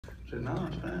said, no,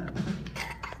 it's fine.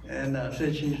 And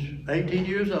said she's 18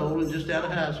 years old and just out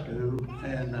of high school,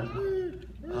 and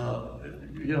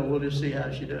you know, we'll just see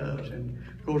how she does. And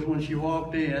of course, when she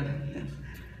walked in,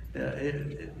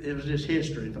 it was just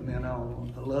history from then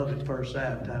on. A love at first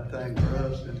sight type thing for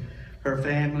us. And her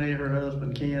family, her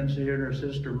husband Ken's here, and her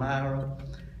sister Myra.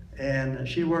 And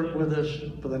she worked with us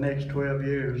for the next 12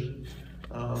 years,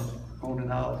 on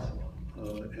and off.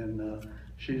 And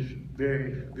she's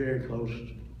very, very close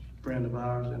friend of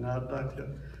ours. And I'd like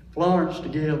Florence to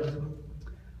give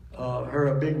her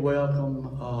a big welcome,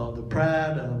 the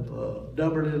pride of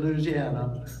Dumberly,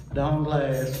 Louisiana, Don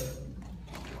Glass.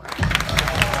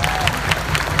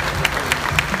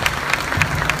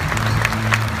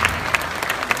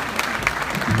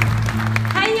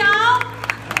 Hey y'all!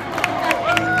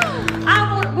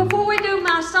 Before we do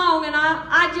my song, and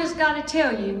I just got to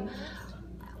tell you,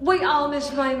 we all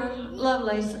miss Raymond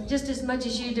Lovelace just as much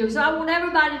as you do. So I want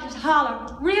everybody to just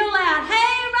holler real loud,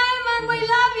 "Hey Raymond, we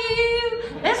love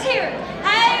you!" Let's hear it.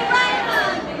 "Hey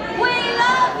Raymond, we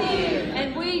love you!"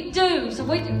 And we do. So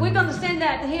we're going to send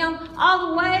that to him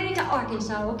all the way to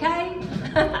Arkansas, okay?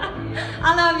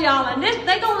 I love y'all. And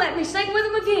they're going to let me sing with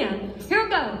them again. Here we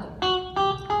go.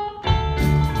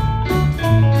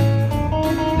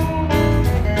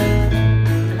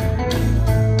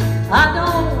 I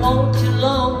don't want your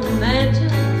lonely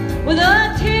mansion with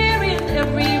a tear in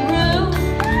every room.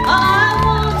 I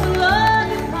want a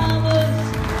loving promise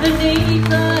beneath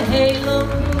the halo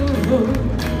moon.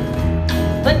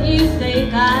 But you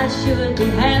think I should be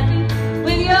happy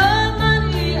with your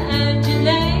money and your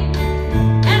name,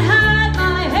 and hide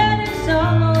my head in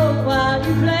sorrow while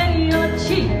you play